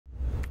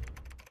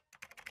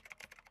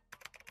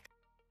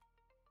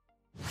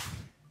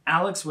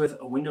Alex with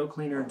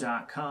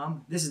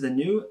windowcleaner.com. This is the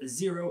new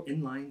XERO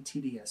In-Line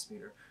TDS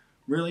meter.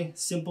 Really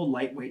simple,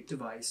 lightweight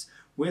device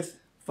with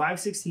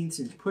 5/16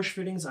 inch push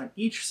fittings on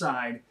each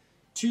side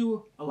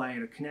to allow you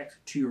to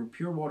connect to your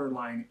pure water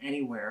line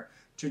anywhere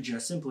to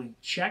just simply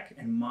check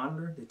and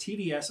monitor the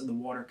TDS of the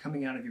water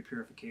coming out of your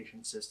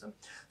purification system.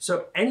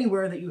 So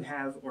anywhere that you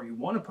have or you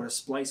want to put a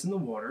splice in the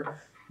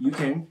water, you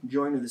can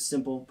join with a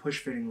simple push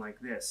fitting like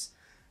this.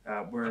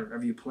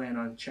 Wherever you plan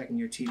on checking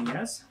your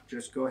TDS,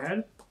 just go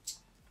ahead,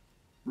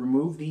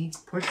 remove the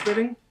push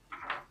fitting,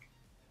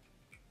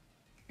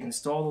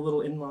 install the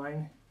little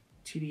inline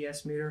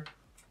TDS meter,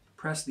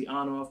 press the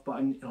on-off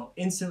button. It'll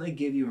instantly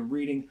give you a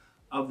reading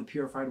of the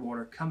purified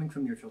water coming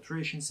from your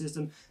filtration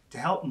system to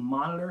help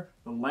monitor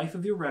the life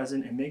of your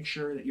resin and make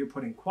sure that you're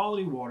putting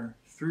quality water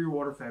through your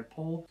water-fed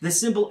pole.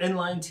 This simple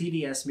inline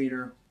TDS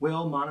meter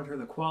will monitor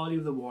the quality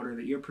of the water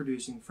that you're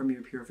producing from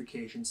your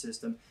purification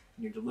system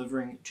and you're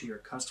delivering to your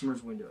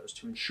customers' windows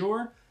to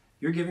ensure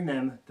you're giving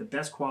them the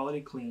best quality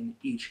clean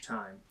each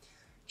time.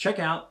 Check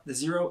out the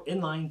XERO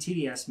In-Line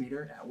TDS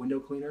meter at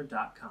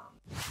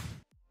windowcleaner.com.